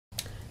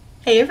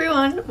Hey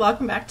everyone,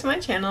 welcome back to my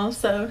channel.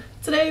 So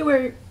today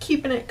we're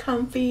keeping it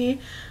comfy.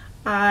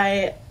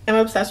 I am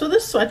obsessed with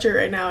this sweatshirt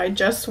right now. I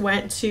just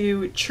went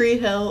to Tree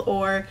Hill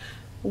or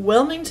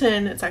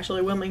Wilmington. It's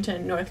actually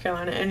Wilmington, North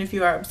Carolina. And if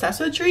you are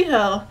obsessed with Tree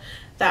Hill,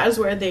 that is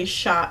where they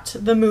shot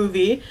the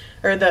movie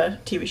or the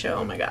TV show.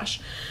 Oh my gosh.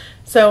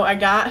 So I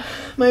got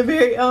my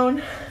very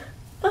own,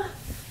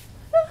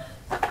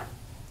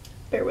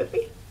 bear with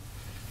me.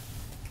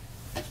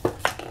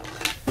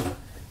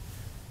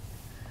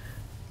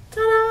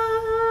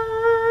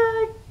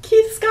 Ta-da!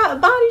 Keith Scott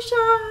Body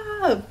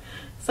Shop!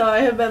 So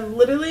I have been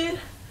literally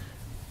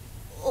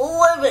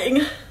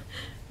living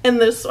in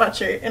this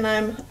sweatshirt and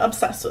I'm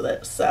obsessed with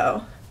it,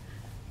 so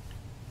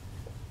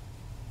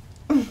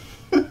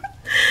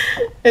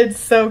it's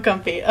so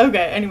comfy.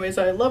 Okay, anyways,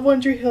 I love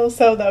One Tree Hill,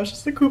 so that was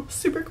just a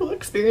super cool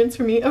experience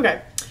for me.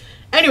 Okay,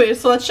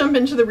 anyways, so let's jump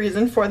into the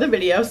reason for the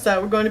video.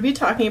 So we're going to be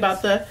talking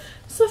about the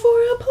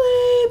Sephora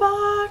Play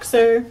box,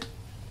 or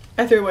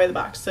I threw away the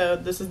box, so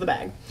this is the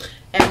bag.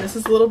 And this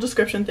is the little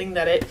description thing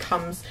that it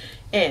comes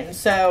in.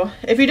 So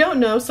if you don't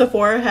know,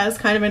 Sephora has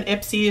kind of an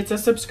Ipsy. It's a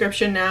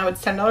subscription now.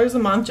 It's $10 a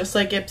month, just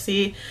like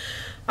Ipsy.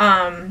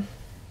 I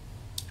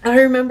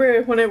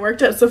remember when I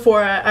worked at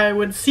Sephora, I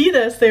would see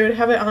this. They would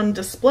have it on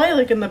display,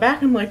 like in the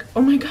back. I'm like,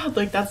 oh my god,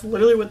 like that's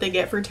literally what they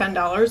get for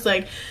 $10.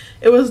 Like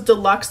it was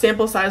deluxe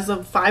sample size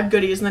of 5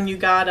 goodies, and then you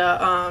got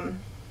a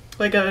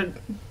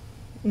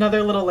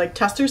another little like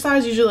tester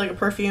size, usually like a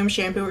perfume,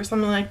 shampoo, or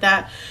something like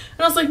that.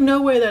 And I was like,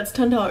 no way, that's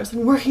 $10.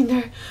 And working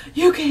there,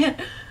 you can't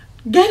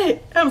get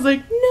it. I was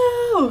like,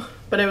 no,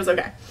 but it was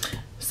okay.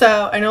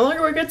 So I no longer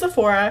work at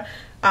Sephora.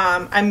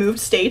 I moved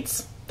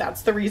states.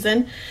 That's the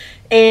reason.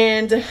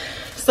 And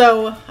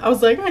so I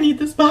was like, I need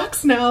this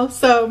box now.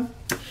 So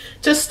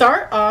to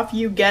start off,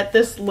 you get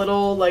this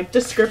little like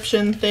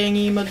description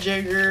thingy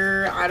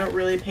majigger. I don't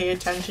really pay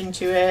attention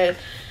to it.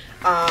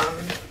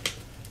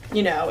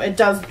 You know, it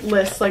does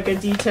list like a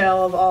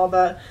detail of all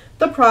the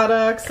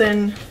products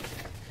and,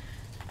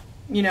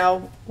 you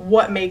know,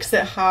 what makes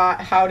it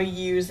hot, how to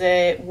use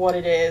it, what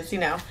it is, you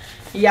know,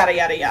 yada,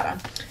 yada, yada.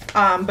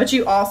 But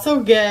you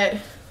also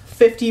get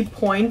 50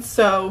 points,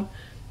 so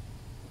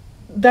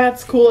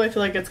that's cool. I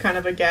feel like it's kind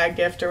of a gag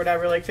gift or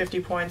whatever, like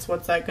 50 points.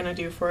 What's that going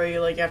to do for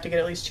you? Like you have to get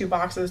at least 2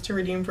 boxes to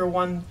redeem for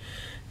one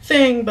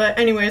thing. But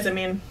anyways, I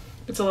mean,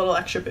 it's a little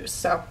extra boost,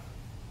 so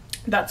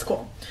that's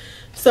cool.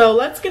 So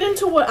let's get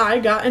into what I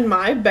got in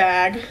my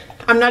bag.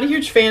 I'm not a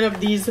huge fan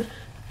of these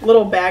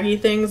little baggy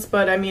things,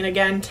 but I mean,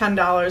 again,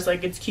 $10,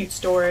 like it's cute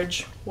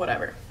storage,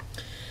 whatever.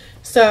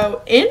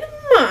 So in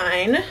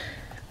mine,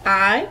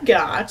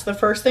 the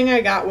first thing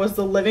I got was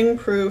the Living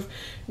Proof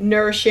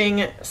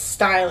Nourishing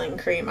Styling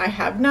Cream. I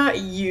have not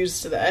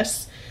used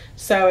this.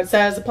 So it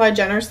says, apply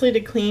generously to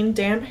clean,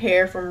 damp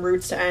hair from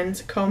roots to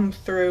ends, comb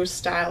through,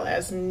 style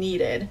as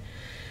needed.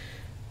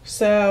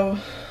 So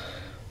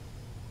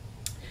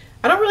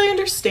I don't really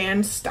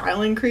understand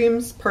styling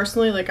creams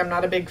personally. Like, I'm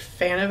not a big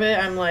fan of it.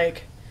 I'm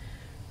like,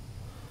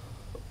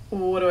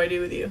 what do I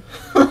do with you?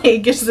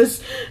 Like, is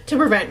this to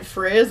prevent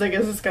frizz? I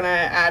guess it's gonna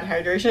add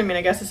hydration. I mean,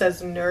 I guess it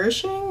says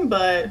nourishing,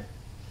 but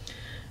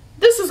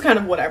this is kind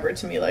of whatever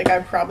to me. Like, I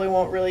probably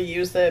won't really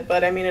use it,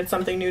 but I mean, it's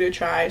something new to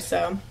try.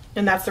 So,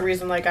 and that's the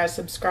reason, like, I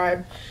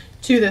subscribe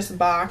to this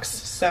box.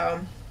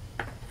 So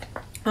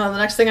the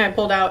next thing I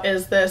pulled out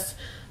is this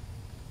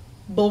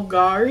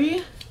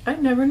Bulgari. I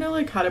never know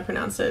like how to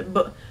pronounce it,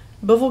 but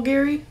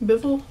Bulgari.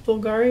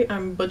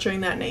 I'm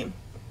butchering that name.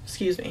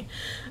 Excuse me.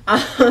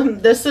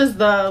 This is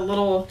the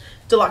little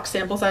deluxe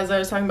sample size I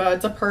was talking about.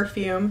 It's a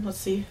perfume. Let's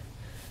see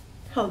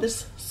how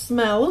this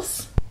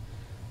smells.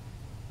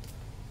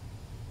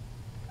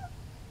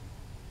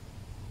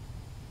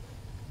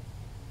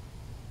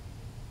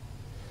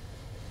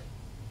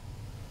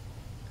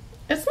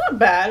 It's not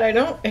bad. I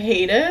don't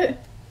hate it.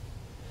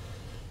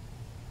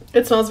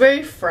 It smells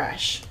very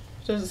fresh.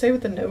 Does it say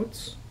with the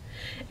notes?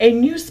 A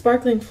new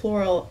sparkling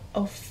floral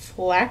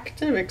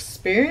olfactive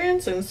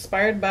experience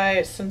inspired by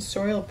a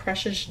sensorial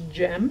precious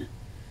gem.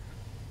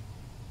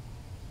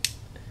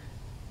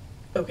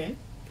 Okay.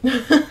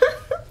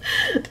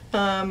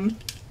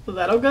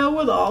 That'll go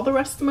with all the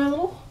rest of my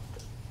little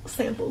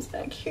samples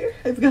back here.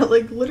 I've got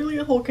like literally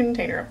a whole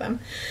container of them.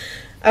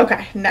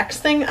 Okay,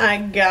 next thing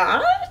I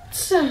got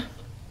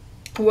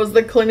was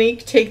the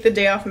Clinique Take the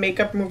Day Off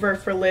Makeup Remover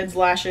for lids,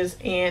 lashes,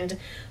 and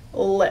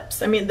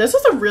lips. I mean, this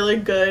is a really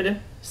good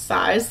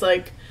size,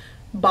 like,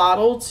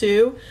 bottle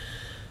too.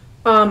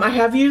 I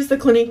have used the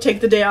Clinique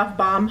Take the Day Off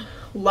Balm.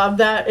 Love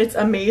that. It's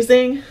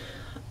amazing.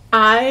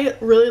 I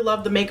really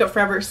love the Makeup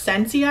Forever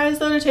Scentsy Eyes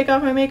though to take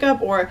off my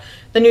makeup, or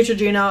the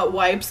Neutrogena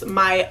wipes.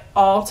 My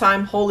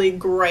all-time holy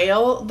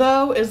grail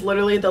though is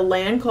literally the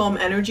Lancome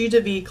Energy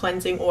to V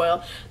Cleansing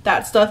Oil.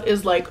 That stuff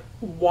is like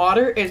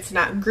water. It's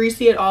not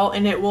greasy at all,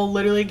 and it will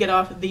literally get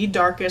off the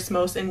darkest,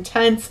 most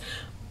intense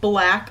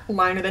black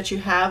liner that you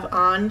have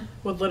on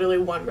with literally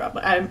one rub.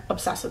 I'm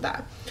obsessed with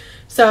that.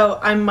 So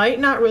I might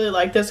not really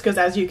like this because,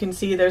 as you can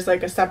see, there's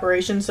like a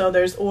separation, so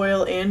there's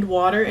oil and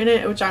water in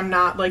it, which I'm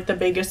not like the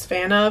biggest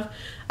fan of.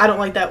 I don't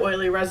like that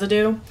oily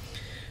residue.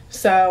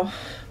 So,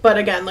 But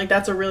again, like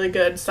that's a really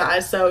good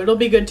size, so it'll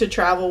be good to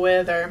travel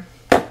with, or,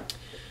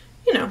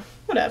 you know,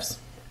 whatevs.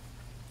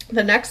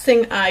 The next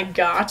thing I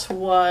got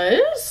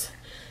was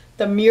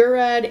the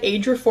Murad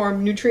Age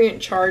Reform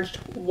Nutrient Charged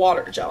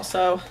Water Gel.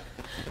 So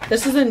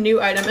this is a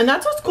new item, and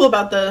that's what's cool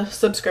about the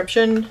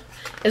subscription,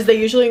 is they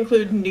usually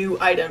include new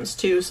items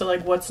too. So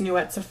like what's new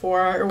at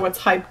Sephora, or what's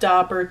hyped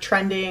up or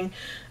trending.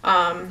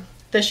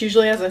 This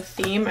usually has a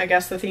theme. I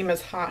guess the theme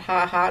is hot,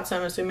 hot, hot. So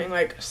I'm assuming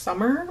like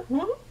summer.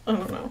 What? I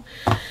don't know.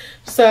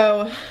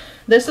 So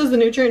this is the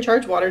Nutrient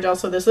Charged Water Gel.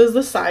 So this is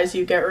the size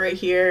you get right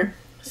here.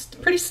 It's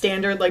pretty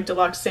standard, like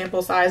deluxe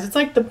sample size. It's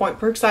like the Point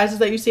Perk sizes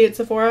that you see at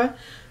Sephora.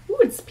 Ooh,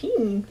 it's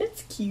pink.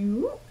 That's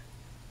cute.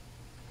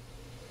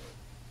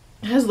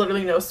 It has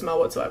literally no smell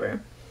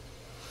whatsoever.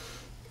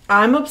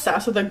 I'm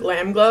obsessed with the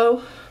Glam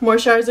Glow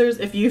moisturizers.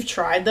 If you've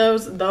tried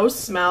those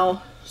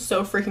smell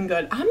so freaking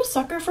good. I'm a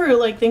sucker for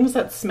like things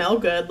that smell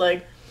good.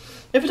 Like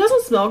if it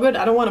doesn't smell good,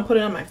 I don't want to put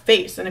it on my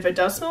face, and if it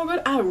does smell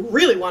good, I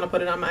really want to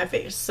put it on my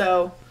face.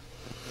 So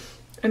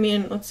I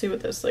mean, let's see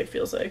what this like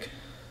feels like.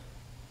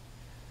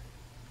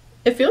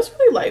 It feels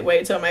really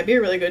lightweight, so it might be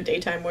a really good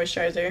daytime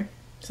moisturizer.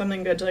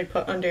 Something good to like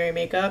put under your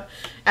makeup.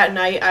 At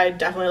night, I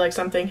definitely like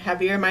something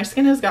heavier. My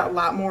skin has got a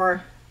lot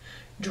more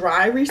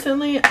dry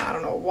recently. I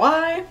don't know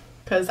why,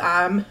 because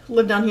I'm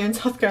live down here in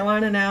South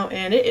Carolina now,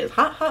 and it is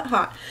hot, hot,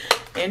 hot,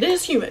 and it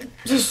is humid.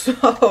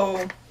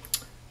 So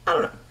I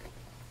don't know.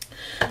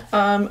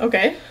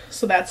 Okay,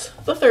 so that's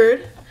the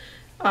third.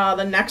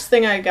 The next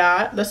thing I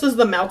got, this is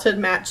the Melted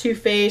Matte Too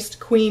Faced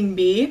Queen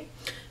Bee.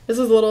 This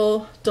is a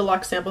little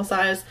deluxe sample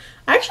size.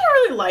 I actually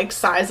really like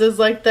sizes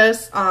like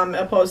this,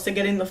 opposed to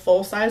getting the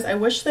full size. I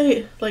wish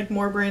they, like,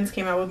 more brands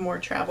came out with more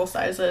travel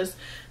sizes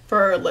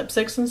for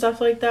lipsticks and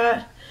stuff like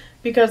that,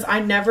 because I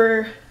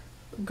never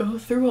go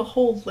through a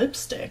whole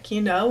lipstick,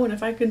 you know, and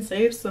if I could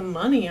save some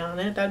money on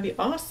it, that'd be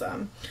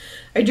awesome.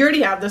 I do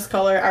already have this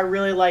color. I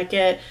really like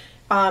it.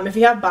 If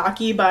you have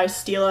Baki by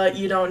Stila,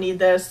 you don't need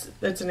this.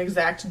 It's an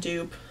exact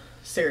dupe,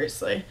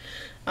 seriously.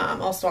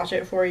 I'll swatch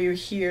it for you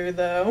here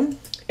though.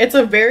 It's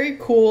a very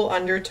cool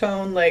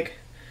undertone, like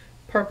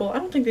purple. I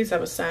don't think these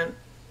have a scent.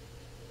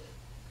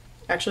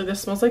 Actually,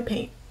 this smells like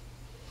paint.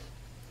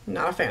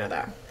 Not a fan of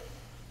that.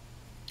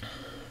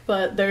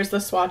 But there's the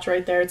swatch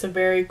right there. It's a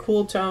very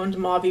cool toned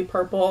mauvey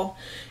purple.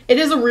 It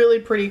is a really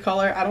pretty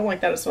color. I don't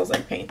like that it smells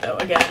like paint though.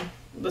 Again,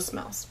 the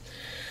smells.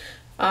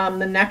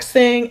 The next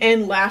thing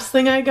and last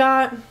thing I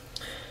got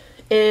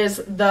is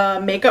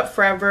the Makeup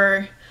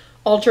Forever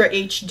Ultra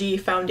HD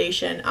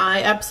foundation.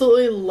 I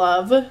absolutely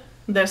love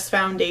this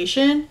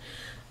foundation.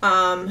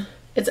 I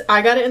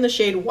got it in the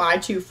shade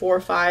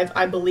Y245,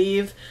 I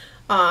believe.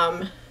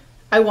 I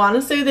want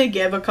to say they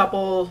give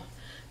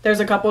there's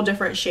a couple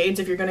different shades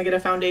if you're going to get a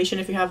foundation.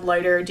 If you have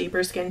lighter or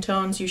deeper skin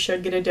tones, you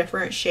should get a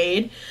different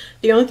shade.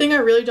 The only thing I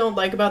really don't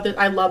like about this,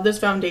 I love this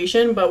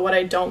foundation, but what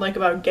I don't like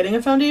about getting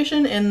a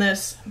foundation in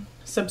this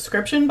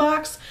subscription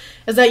box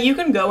is that you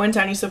can go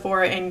into any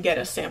Sephora and get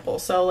a sample.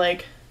 So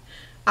like,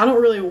 I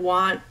don't really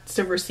want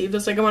to receive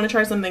this. Like, I want to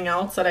try something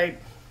else that I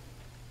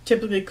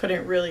typically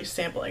couldn't really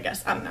sample, I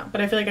guess. I don't know.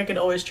 But I feel like I could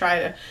always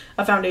try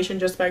a foundation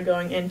just by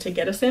going in to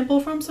get a sample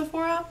from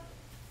Sephora.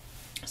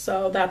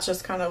 So that's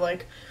just kind of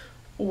like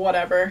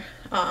whatever.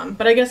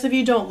 But I guess if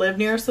you don't live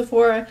near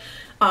Sephora,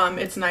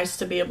 it's nice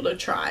to be able to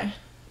try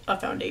a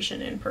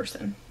foundation in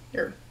person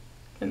or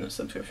in the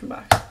subscription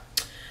box.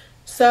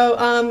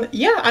 So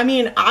yeah, I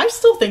mean, I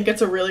still think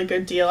it's a really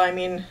good deal. I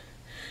mean,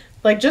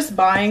 like just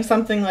buying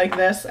something like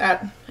this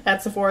at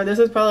Sephora, this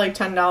is probably like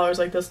 $10,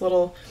 like this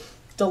little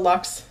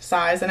deluxe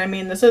size. And I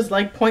mean, this is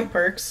like Point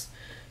Perks.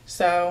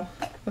 So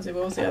let's see,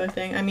 what was the other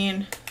thing? I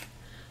mean,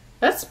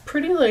 that's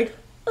pretty like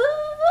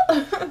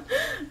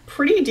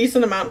pretty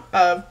decent amount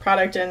of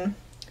product. And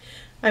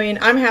I mean,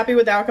 I'm happy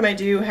with the outcome. I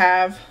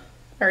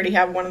already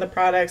have one of the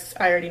products.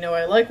 I already know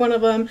I like one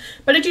of them,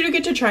 but I do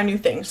get to try new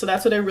things. So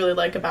that's what I really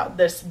like about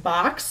this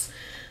box.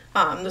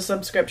 The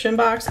subscription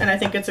box, and I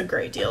think it's a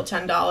great deal.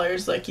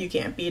 $10, like you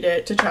can't beat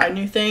it to try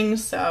new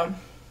things. So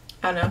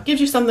I don't know, gives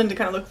you something to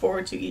kind of look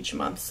forward to each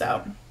month.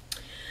 So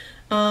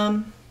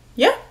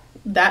yeah,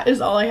 that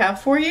is all I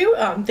have for you.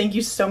 Thank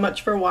you so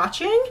much for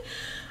watching.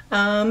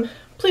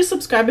 Please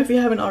subscribe if you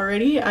haven't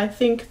already. I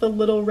think the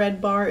little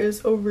red bar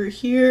is over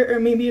here,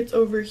 or maybe it's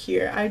over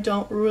here. I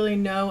don't really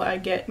know. I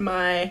get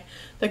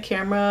the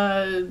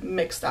camera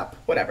mixed up,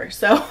 whatever.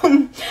 So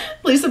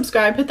please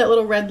subscribe, hit that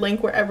little red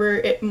link wherever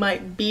it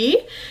might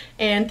be.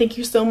 And thank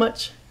you so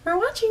much for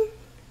watching.